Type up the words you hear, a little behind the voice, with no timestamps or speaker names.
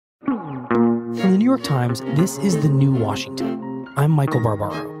From the New York Times, this is The New Washington. I'm Michael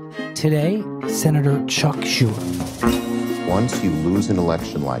Barbaro. Today, Senator Chuck Schumer. Once you lose an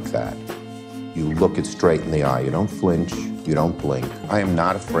election like that, you look it straight in the eye. You don't flinch. You don't blink. I am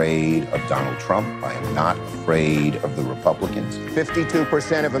not afraid of Donald Trump. I am not afraid of the Republicans.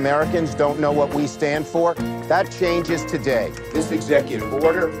 52% of Americans don't know what we stand for. That changes today. This executive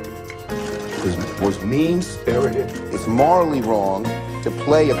order was mean-spirited. It's morally wrong to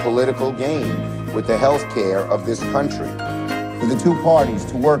play a political game with the health care of this country. For the two parties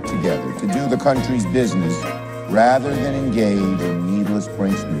to work together to do the country's business rather than engage in needless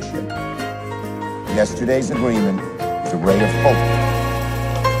brinksmanship. Yesterday's agreement is a ray of hope.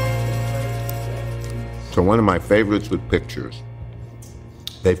 So one of my favorites with pictures,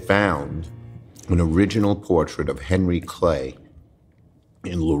 they found an original portrait of Henry Clay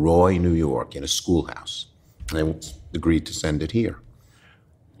in Leroy, New York, in a schoolhouse. And they agreed to send it here.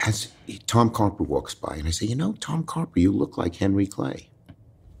 As Tom Carper walks by, and I say, Tom Carper, you look like Henry Clay.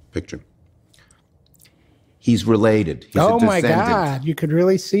 Picture. He's related. He's a descendant. My God, you could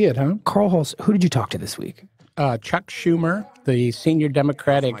really see it, huh? Carl Hulse, who did you talk to this week? Chuck Schumer, the senior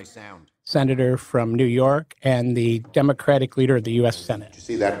Democratic senator from New York and the Democratic leader of the U.S. Senate. Did you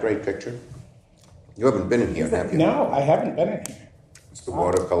see that great picture? You haven't been in here, have you? No, I haven't been in here. It's the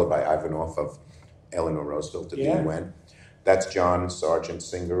watercolor by Ivanov of Eleanor Roosevelt at the UN. That's John Sargent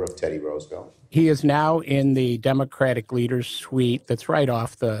Singer of Teddy Roosevelt. He is now in the Democratic leader's suite that's right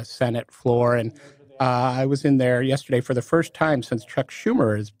off the Senate floor. And I was in there yesterday for the first time since Chuck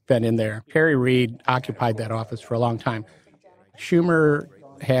Schumer has been in there. Harry Reid occupied that office for a long time. Schumer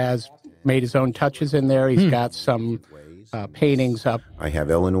has made his own touches in there. He's got some paintings up. I have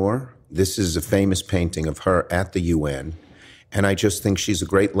Eleanor. This is a famous painting of her at the UN. And I just think she's a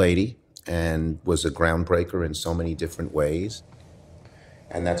great lady and was a groundbreaker in so many different ways.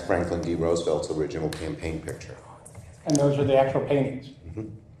 And that's Franklin D. Roosevelt's original campaign picture. And those are the actual paintings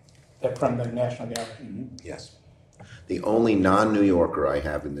from the National Gallery. Yes. The only non-New Yorker I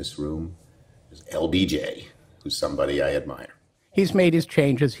have in this room is LBJ, who's somebody I admire. He's made his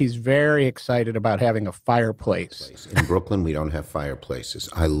changes. He's very excited about having a fireplace. In Brooklyn, we don't have fireplaces.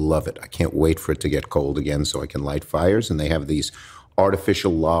 I love it. I can't wait for it to get cold again so I can light fires. And they have these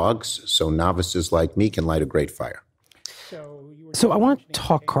artificial logs, so novices like me can light a great fire. So I want to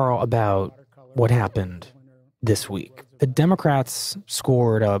talk, Carl, about what happened this week. The Democrats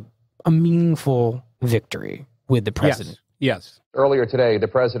scored a meaningful victory with the president. Yes. Earlier today, the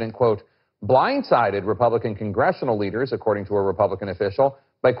president, quote, blindsided Republican congressional leaders, according to a Republican official,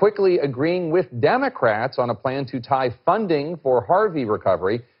 by quickly agreeing with Democrats on a plan to tie funding for Harvey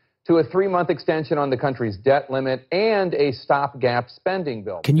recovery to a 3-month extension on the country's debt limit and a stopgap spending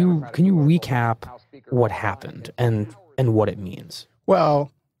bill. Can you recap what happened and what it means?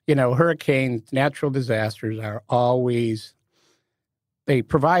 Well, hurricanes, natural disasters are always, they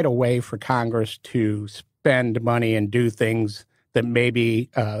provide a way for Congress to spend money and do things that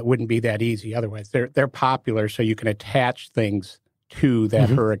maybe wouldn't be that easy otherwise. They're popular, so you can attach things to that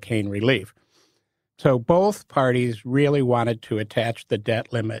hurricane relief. So both parties really wanted to attach the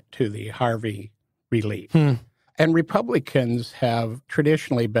debt limit to the Harvey relief. And Republicans have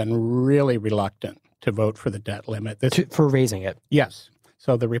traditionally been really reluctant to vote for the debt limit. For raising it. Yes.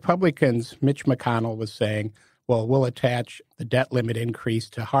 So the Republicans, Mitch McConnell was saying, well, we'll attach the debt limit increase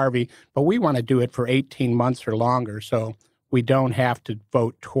to Harvey, but we want to do it for 18 months or longer so we don't have to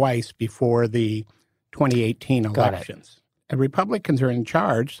vote twice before the 2018 elections. And Republicans are in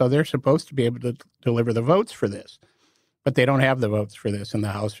charge, so they're supposed to be able to deliver the votes for this. But they don't have the votes for this in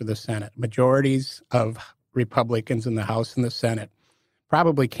the House or the Senate. Majorities of Republicans in the House and the Senate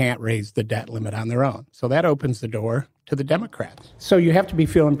probably can't raise the debt limit on their own. So that opens the door to the Democrats. So you have to be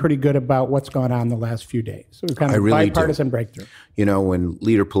feeling pretty good about what's gone on the last few days. So we've kind of bipartisan breakthrough. When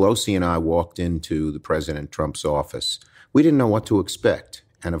Leader Pelosi and I walked into the President Trump's office, we didn't know what to expect.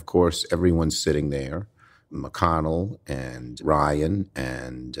 And of course, everyone's sitting there. McConnell and Ryan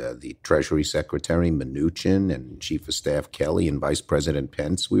and the Treasury Secretary Mnuchin and Chief of Staff Kelly and Vice President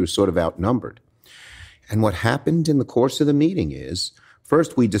Pence, we were sort of outnumbered. And what happened in the course of the meeting is,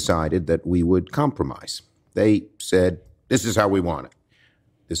 first we decided that we would compromise. They said, this is how we want it.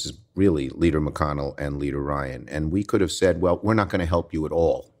 This is really Leader McConnell and Leader Ryan. And we could have said, well, we're not going to help you at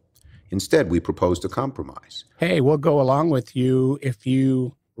all. Instead, we proposed a compromise. Hey, we'll go along with you if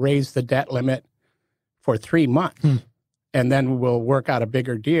you raise the debt limit for 3 months, and then we'll work out a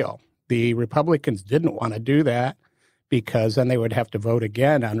bigger deal. The Republicans didn't want to do that because then they would have to vote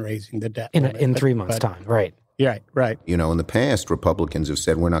again on raising the debt limit. In 3 months' time, right. Yeah, right. In the past, Republicans have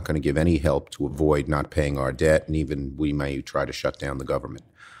said we're not going to give any help to avoid not paying our debt, and even we may try to shut down the government.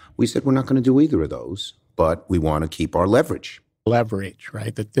 We said we're not going to do either of those, but we want to keep our leverage. Leverage,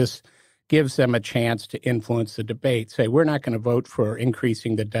 right? That this gives them a chance to influence the debate. Say, we're not going to vote for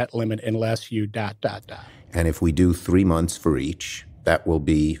increasing the debt limit unless you ... And if we do 3 months for each, that will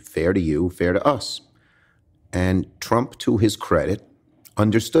be fair to you, fair to us. And Trump, to his credit,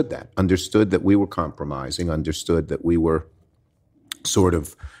 understood that we were compromising, understood that we were sort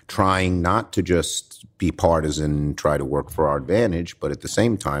of trying not to just be partisan, try to work for our advantage, but at the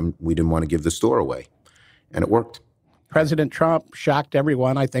same time, we didn't want to give the store away. And it worked. President Trump shocked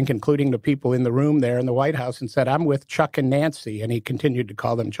everyone, I think, including the people in the room there in the White House, and said, I'm with Chuck and Nancy. And he continued to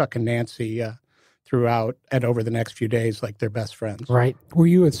call them Chuck and Nancy throughout and over the next few days like they're best friends. Right. Were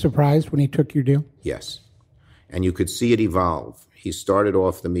you as surprised when he took your deal? Yes. And you could see it evolve. He started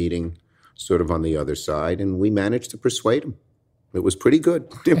off the meeting sort of on the other side, and we managed to persuade him. It was pretty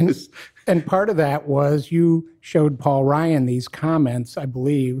good. And part of that was you showed Paul Ryan these comments, I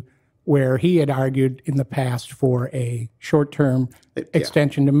believe, where he had argued in the past for a short-term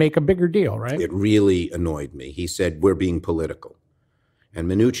extension to make a bigger deal, right? It really annoyed me. He said, we're being political. And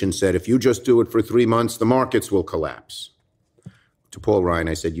Mnuchin said, if you just do it for 3 months, the markets will collapse. To Paul Ryan,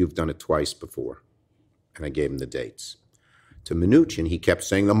 I said, you've done it twice before. And I gave him the dates. To Mnuchin, he kept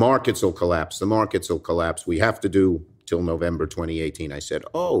saying, the markets will collapse, the markets will collapse. We have to do till November 2018. I said,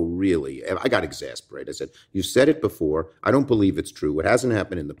 oh, really? I got exasperated. I said, you've said it before. I don't believe it's true. It hasn't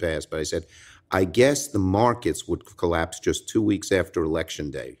happened in the past. But I said, I guess the markets would collapse just 2 weeks after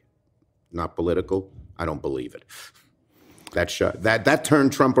Election Day. Not political? I don't believe it. That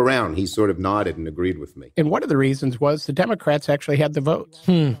turned Trump around. He sort of nodded and agreed with me. And one of the reasons was the Democrats actually had the votes.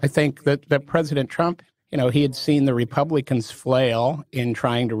 I think that President Trump, he had seen the Republicans flail in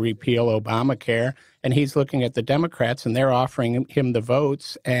trying to repeal Obamacare, and he's looking at the Democrats, and they're offering him the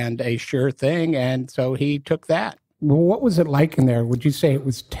votes and a sure thing, and so he took that. Well, what was it like in there? Would you say it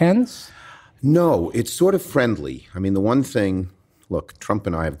was tense? No, it's sort of friendly. I mean, the one thing, look, Trump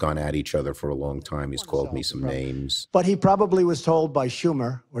and I have gone at each other for a long time. He's called me some names. But he probably was told by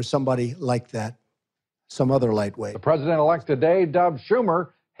Schumer or somebody like that, some other lightweight. The president-elect today dubbed Schumer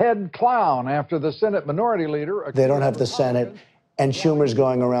head clown after the Senate minority leader. They don't have the Senate, and Schumer's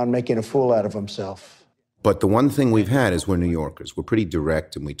going around making a fool out of himself. But the one thing we've had is we're New Yorkers. We're pretty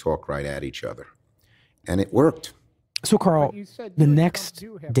direct, and we talk right at each other. And it worked. So, Carl, the next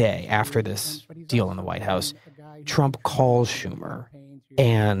day after this deal in the White House, Trump calls Schumer,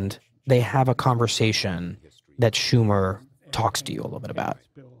 and they have a conversation that Schumer talks to you a little bit about.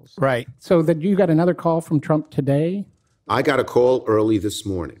 Right. So that you got another call from Trump today? I got a call early this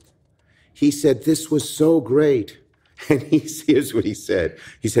morning. He said, this was so great. And here's what he said.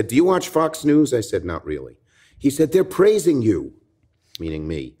 He said, do you watch Fox News? I said, not really. He said, they're praising you, meaning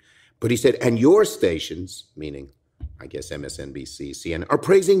me. But he said, and your stations, meaning, I guess, MSNBC, CNN, are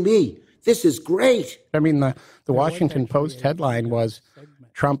praising me. This is great. I mean, the Washington Post headline was,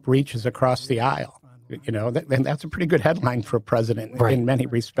 Trump reaches across the aisle. And that's a pretty good headline for a president in many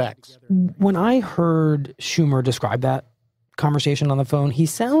respects. When I heard Schumer describe that conversation on the phone, he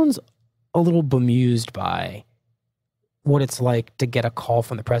sounds a little bemused by what it's like to get a call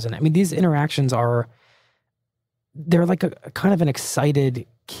from the president. I mean, these interactions they're like a kind of an excited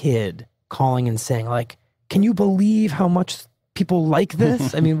kid calling and saying, like, can you believe how much people like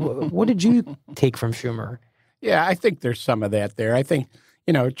this? I mean, what did you take from Schumer? Yeah, I think there's some of that there. I think,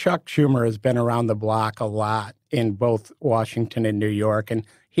 Chuck Schumer has been around the block a lot in both Washington and New York, and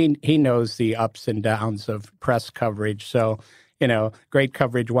he knows the ups and downs of press coverage. So, great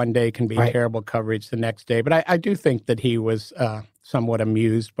coverage one day can be terrible coverage the next day. But I do think that he was somewhat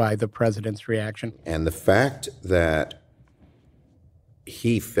amused by the president's reaction. And the fact that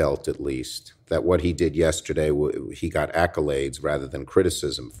he felt, at least, that what he did yesterday, he got accolades rather than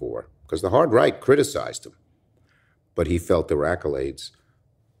criticism for, because the hard right criticized him. But he felt there were accolades,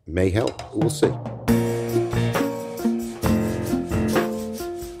 may help. We'll see.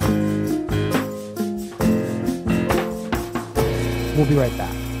 We'll be right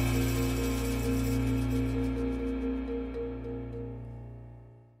back.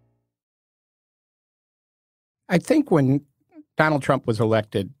 I think when Donald Trump was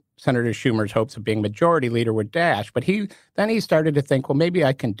elected, Senator Schumer's hopes of being majority leader were dashed. But then he started to think, well, maybe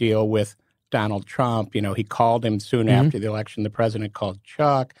I can deal with Donald Trump. He called him soon after the election. The president called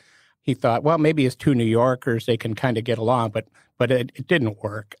Chuck. He thought, well, maybe as two New Yorkers, they can kind of get along. But it didn't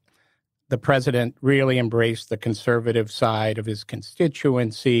work. The president really embraced the conservative side of his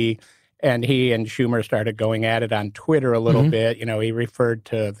constituency, and he and Schumer started going at it on Twitter a little bit. He referred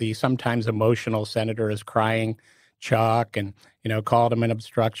to the sometimes emotional senator as crying Chuck, and called him an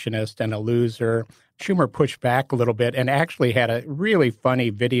obstructionist and a loser. Schumer pushed back a little bit and actually had a really funny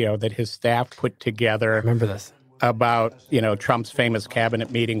video that his staff put together. I remember this. About, Trump's famous cabinet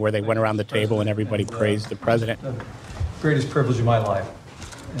meeting where they went around the table and everybody praised the president. The greatest privilege of my life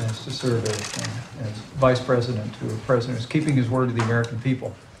is to serve as vice president to a president who's keeping his word to the American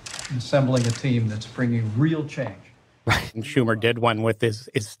people and assembling a team that's bringing real change. Right. And Schumer did one with his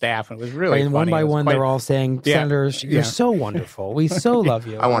staff, and it was really right, and funny. one by one, they're all saying, Senators, you're so wonderful. We so love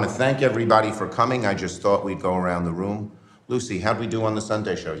you. I want to thank everybody for coming. I just thought we'd go around the room. Lucy, how'd we do on the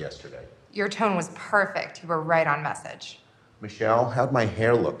Sunday show yesterday? Your tone was perfect. You were right on message. Michelle, how'd my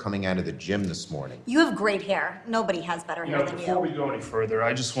hair look coming out of the gym this morning? You have great hair. Nobody has better hair than you. Before we go any further,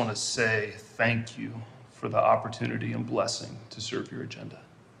 I just want to say thank you for the opportunity and blessing to serve your agenda.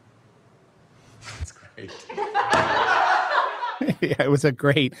 That's great. Yeah, it was a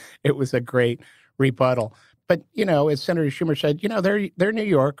great rebuttal. But, as Senator Schumer said, they're New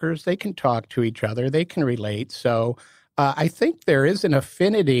Yorkers. They can talk to each other. They can relate. So I think there is an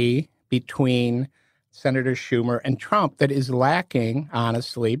affinity between Senator Schumer and Trump that is lacking,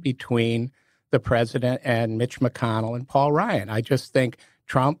 honestly, between the president and Mitch McConnell and Paul Ryan. I just think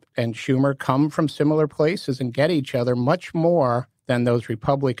Trump and Schumer come from similar places and get each other much more than those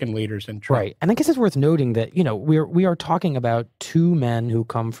Republican leaders and Trump. Right. And I guess it's worth noting that, we are talking about two men who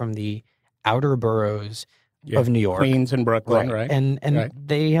come from the outer boroughs of New York. Queens and Brooklyn, right? And right.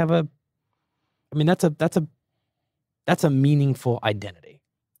 They have that's a meaningful identity.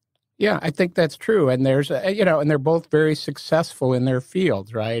 Yeah, I think that's true. And there's, and they're both very successful in their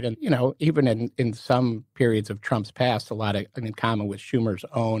fields, right? And, even in some periods of Trump's past, a lot in common with Schumer's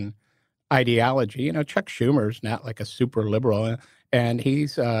own ideology. Chuck Schumer's not like a super liberal, and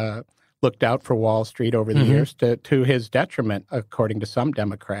he's looked out for Wall Street over the years to his detriment, according to some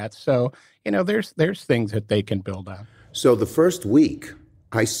Democrats. So, there's things that they can build on. So the first week,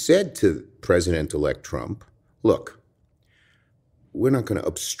 I said to President-elect Trump, look, we're not going to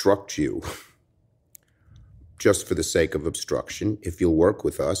obstruct you just for the sake of obstruction. If you'll work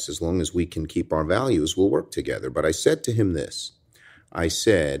with us, as long as we can keep our values, we'll work together. But I said to him this. I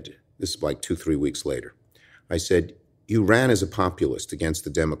said, this is like 2-3 weeks later, I said, you ran as a populist against the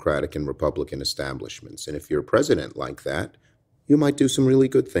Democratic and Republican establishments. And if you're a president like that, you might do some really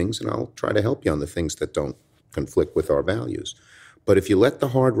good things, and I'll try to help you on the things that don't conflict with our values. But if you let the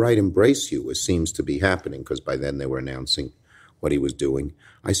hard right embrace you, as seems to be happening, because by then they were announcing what he was doing,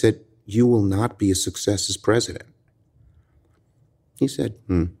 I said, you will not be a success as president. He said,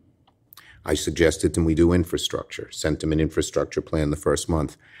 I suggested that we do infrastructure, sent him an infrastructure plan the first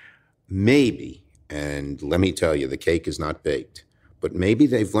month. Maybe, and let me tell you, the cake is not baked, but maybe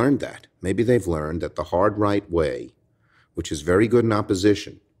they've learned that. Maybe they've learned that the hard right way, which is very good in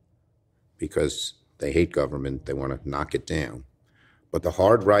opposition, because they hate government, they want to knock it down, but the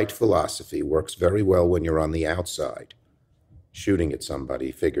hard right philosophy works very well when you're on the outside, shooting at somebody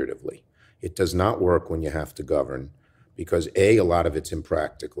figuratively. It does not work when you have to govern because A, a lot of it's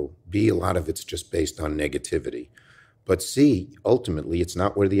impractical, B, a lot of it's just based on negativity. But C, ultimately, it's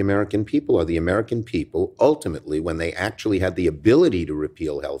not where the American people are. The American people, ultimately, when they actually had the ability to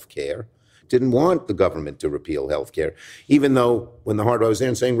repeal health care, didn't want the government to repeal health care, even though when the hard right was there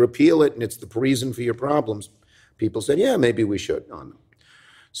and saying, repeal it and it's the reason for your problems, people said, yeah, maybe we should. No.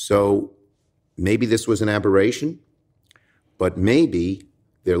 So maybe this was an aberration. But maybe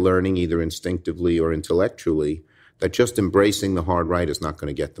they're learning either instinctively or intellectually that just embracing the hard right is not going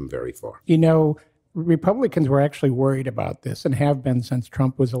to get them very far. Republicans were actually worried about this and have been since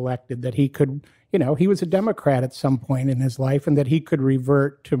Trump was elected, that he could, he was a Democrat at some point in his life and that he could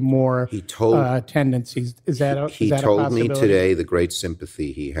revert to more tendencies. Is that a possibility? He told me today the great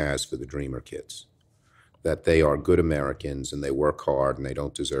sympathy he has for the Dreamer kids, that they are good Americans and they work hard and they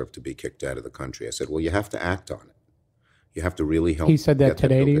don't deserve to be kicked out of the country. I said, well, you have to act on it. You have to really help. He said that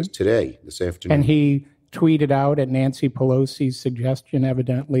today to you? Today, this afternoon. And he tweeted out at Nancy Pelosi's suggestion,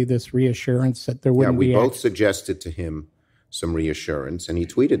 evidently, this reassurance that there wouldn't be... Yeah, we both suggested to him some reassurance, and he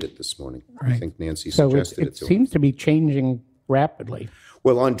tweeted it this morning. Right. I think Nancy suggested it to him. It seems to be changing rapidly.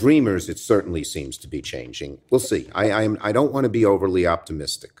 Well, on Dreamers, it certainly seems to be changing. We'll see. I don't want to be overly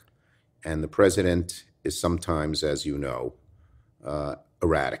optimistic. And the president is sometimes, as you know,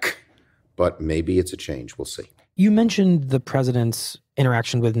 erratic. But maybe it's a change. We'll see. You mentioned the president's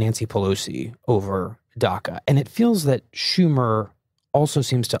interaction with Nancy Pelosi over DACA, and it feels that Schumer also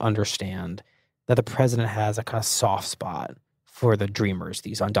seems to understand that the president has a kind of soft spot for the Dreamers,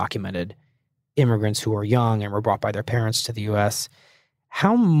 these undocumented immigrants who are young and were brought by their parents to the U.S.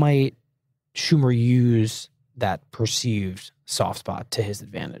 How might Schumer use that perceived soft spot to his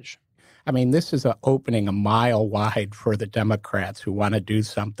advantage? I mean, this is an opening a mile wide for the Democrats who want to do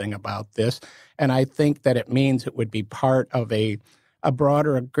something about this. And I think that it means it would be part of a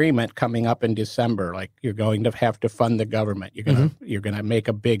broader agreement coming up in December. Like, you're going to have to fund the government. You're going to make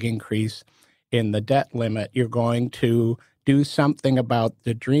a big increase in the debt limit. You're going to do something about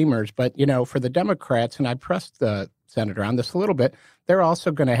the Dreamers. But, for the Democrats, and I pressed the senator on this a little bit, they're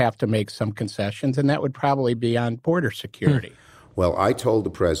also going to have to make some concessions, and that would probably be on border security. Well, I told the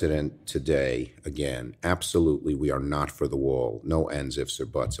president today, again, absolutely, we are not for the wall. No ands, ifs, or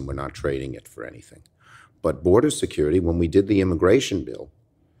buts, and we're not trading it for anything. But border security, when we did the immigration bill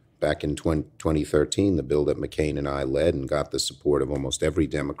back in 2013, the bill that McCain and I led and got the support of almost every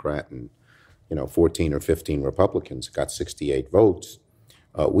Democrat and 14 or 15 Republicans, got 68 votes,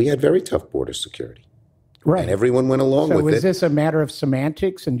 we had very tough border security. Right. And everyone went along with it. So is this a matter of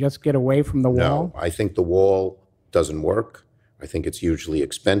semantics and just get away from the wall? No, I think the wall doesn't work. I think it's hugely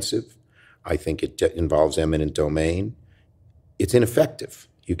expensive. I think it involves eminent domain. It's ineffective.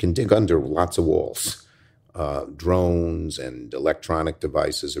 You can dig under lots of walls. Drones and electronic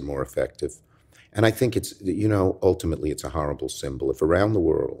devices are more effective. And I think it's, ultimately it's a horrible symbol. If around the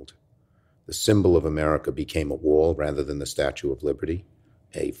world the symbol of America became a wall rather than the Statue of Liberty,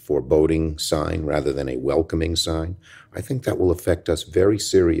 a foreboding sign rather than a welcoming sign, I think that will affect us very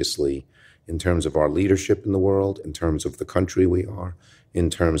seriously in terms of our leadership in the world, in terms of the country we are, in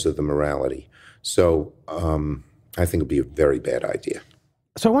terms of the morality. So I think it would be a very bad idea.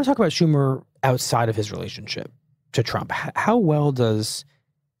 So I want to talk about Schumer outside of his relationship to Trump. How well does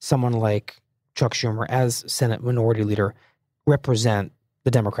someone like Chuck Schumer, as Senate Minority Leader, represent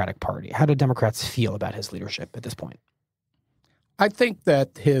the Democratic Party? How do Democrats feel about his leadership at this point? I think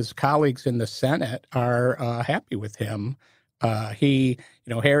that his colleagues in the Senate are happy with him. Harry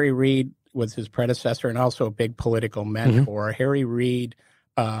Reid was his predecessor and also a big political mentor. Mm-hmm. Harry Reid,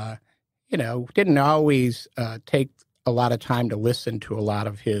 didn't always take a lot of time to listen to a lot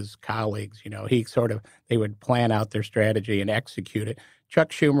of his colleagues. They would plan out their strategy and execute it. Chuck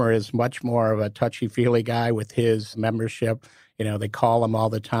Schumer is much more of a touchy-feely guy with his membership. They call him all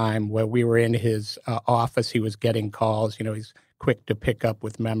the time. When we were in his office, he was getting calls. He's quick to pick up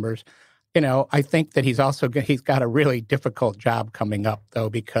with members. I think that he's got a really difficult job coming up, though,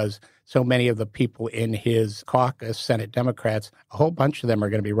 because so many of the people in his caucus, Senate Democrats, a whole bunch of them are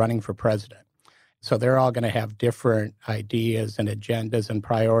going to be running for president. So they're all going to have different ideas and agendas and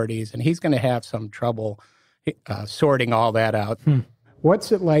priorities, and he's going to have some trouble sorting all that out.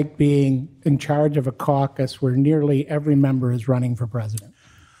 What's it like being in charge of a caucus where nearly every member is running for president?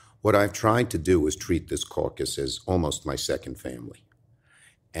 What I've tried to do is treat this caucus as almost my second family.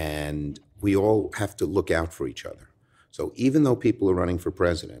 And we all have to look out for each other. So even though people are running for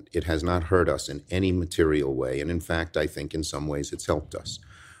president, it has not hurt us in any material way. And in fact, I think in some ways it's helped us.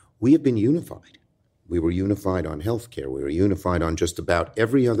 We have been unified. We were unified on healthcare. We were unified on just about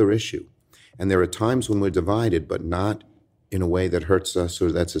every other issue. And there are times when we're divided, but not in a way that hurts us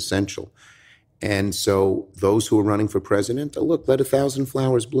or that's essential. And so those who are running for president, look, let 1,000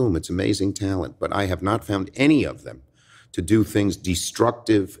 flowers bloom. It's amazing talent. But I have not found any of them to do things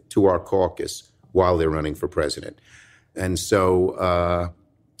destructive to our caucus while they're running for president. And so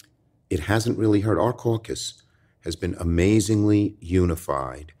it hasn't really hurt. Our caucus has been amazingly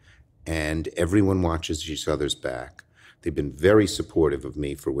unified, and everyone watches each other's back. They've been very supportive of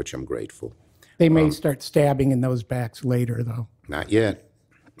me, for which I'm grateful. They may start stabbing in those backs later, though. Not yet.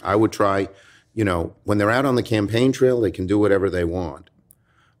 I would try, when they're out on the campaign trail, they can do whatever they want.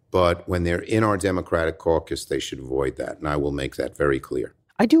 But when they're in our Democratic caucus, they should avoid that. And I will make that very clear.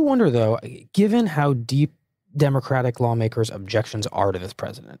 I do wonder, though, given how deep Democratic lawmakers' objections are to this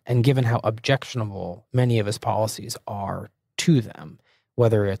president, and given how objectionable many of his policies are to them,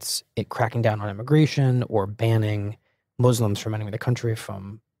 whether it's cracking down on immigration or banning Muslims from entering the country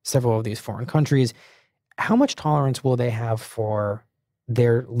from several of these foreign countries, how much tolerance will they have for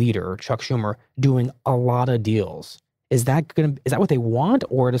their leader, Chuck Schumer, doing a lot of deals? Is that what they want?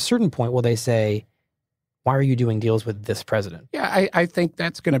 Or at a certain point, will they say, why are you doing deals with this president? Yeah, I think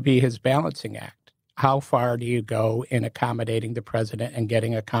that's going to be his balancing act. How far do you go in accommodating the president and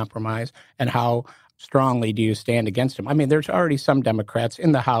getting a compromise? And how strongly do you stand against him? I mean, there's already some Democrats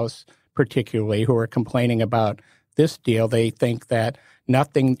in the House, particularly, who are complaining about this deal. They think that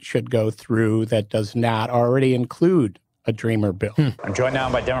nothing should go through that does not already include a Dreamer bill. I'm joined now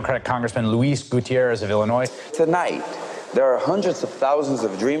by Democratic Congressman Luis Gutierrez of Illinois. Tonight, there are hundreds of thousands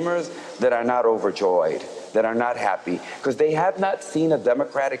of Dreamers that are not overjoyed, that are not happy, because they have not seen a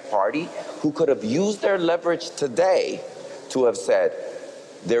Democratic Party who could have used their leverage today to have said,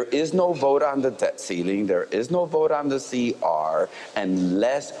 There is no vote on the debt ceiling. There is no vote on the CR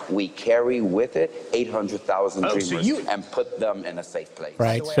unless we carry with it 800,000 dreamers and put them in a safe place.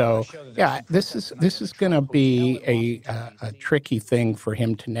 Right. So, yeah, this is going to be a tricky thing for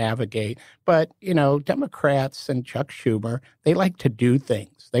him to navigate. But, you know, Democrats and Chuck Schumer, they like to do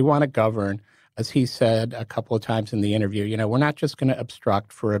things. They want to govern. As he said a couple of times in the interview, you know, we're not just going to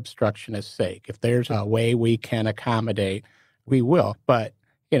obstruct for obstructionist's sake. If there's a way we can accommodate, we will. But,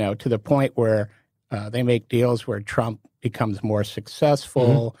 you know, to the point where they make deals where Trump becomes more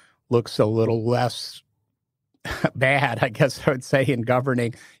successful, looks a little less bad, I guess I would say, in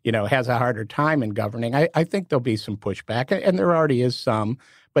governing, you know, has a harder time in governing. I think there'll be some pushback, and there already is some.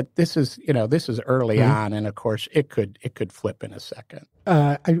 But this is, you know, this is early on, and of course, it could flip in a second.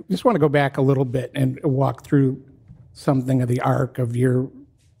 I just want to go back a little bit and walk through something of the arc of your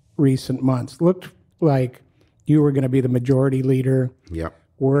recent months. Looked like you were going to be the majority leader. Yep.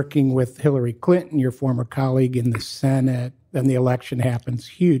 Working with Hillary Clinton, your former colleague in the Senate. Then the election happens.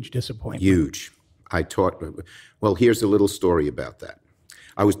 Huge disappointment. Huge. Well, here's a little story about that.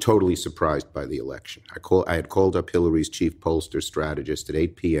 I was totally surprised by the election. I had called up Hillary's chief pollster strategist at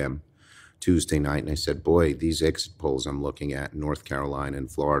 8 p.m. Tuesday night, and I said, boy, these exit polls I'm looking at in North Carolina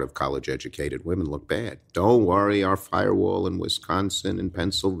and Florida of college-educated women look bad. Don't worry, our firewall in Wisconsin and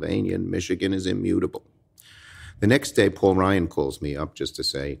Pennsylvania and Michigan is immutable. The next day, Paul Ryan calls me up just to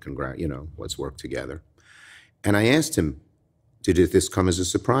say, let's work together. And I asked him, did this come as a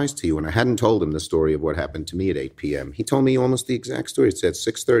surprise to you? And I hadn't told him the story of what happened to me at 8 p.m. He told me almost the exact story. It said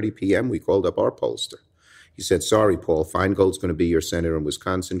 6:30 p.m. we called up our pollster. He said, sorry, Paul, Feingold's going to be your senator in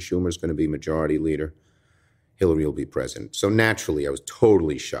Wisconsin. Schumer's going to be majority leader. Hillary will be president. So naturally, I was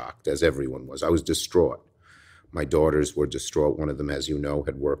totally shocked, as everyone was. I was distraught. My daughters were distraught. One of them, as you know,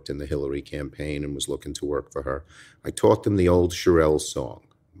 had worked in the Hillary campaign and was looking to work for her. I taught them the old Shirelle song.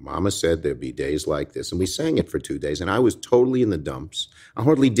 Mama said there'd be days like this. And we sang it for 2 days, and I was totally in the dumps. I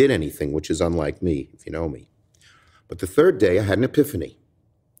hardly did anything, which is unlike me, if you know me. But the third day, I had an epiphany,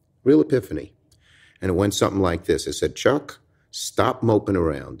 real epiphany. And it went something like this. I said, Chuck, stop moping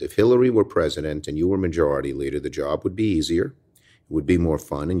around. If Hillary were president and you were majority leader, the job would be easier. It would be more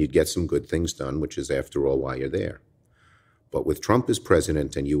fun, and you'd get some good things done, which is, after all, why you're there. But with Trump as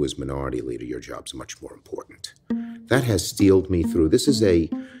president and you as minority leader, your job's much more important. That has steeled me through. This is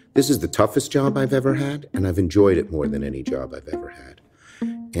the toughest job I've ever had, and I've enjoyed it more than any job I've ever had.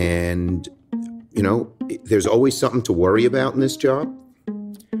 And, you know, there's always something to worry about in this job.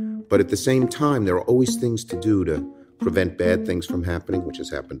 But at the same time, there are always things to do to prevent bad things from happening, which has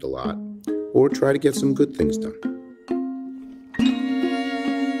happened a lot, or try to get some good things done.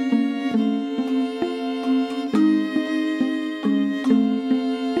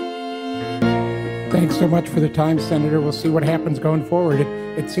 Thanks so much for the time, Senator. We'll see what happens going forward.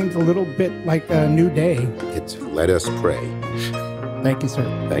 It seems a little bit like a new day. Let us pray. Thank you, sir.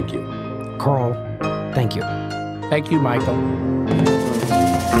 Thank you. Carl, thank you. Thank you, Michael.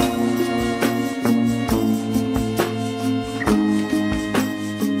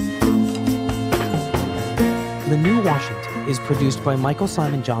 The New Washington is produced by Michael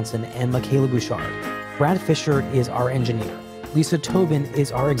Simon Johnson and Michaela Bouchard. Brad Fisher is our engineer. Lisa Tobin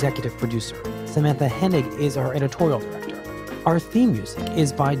is our executive producer. Samantha Hennig is our editorial director. Our theme music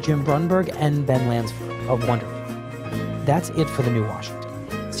is by Jim Brunberg and Ben Lansford of Wonderly. That's it for The New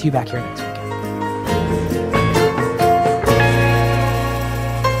Washington. See you back here next week.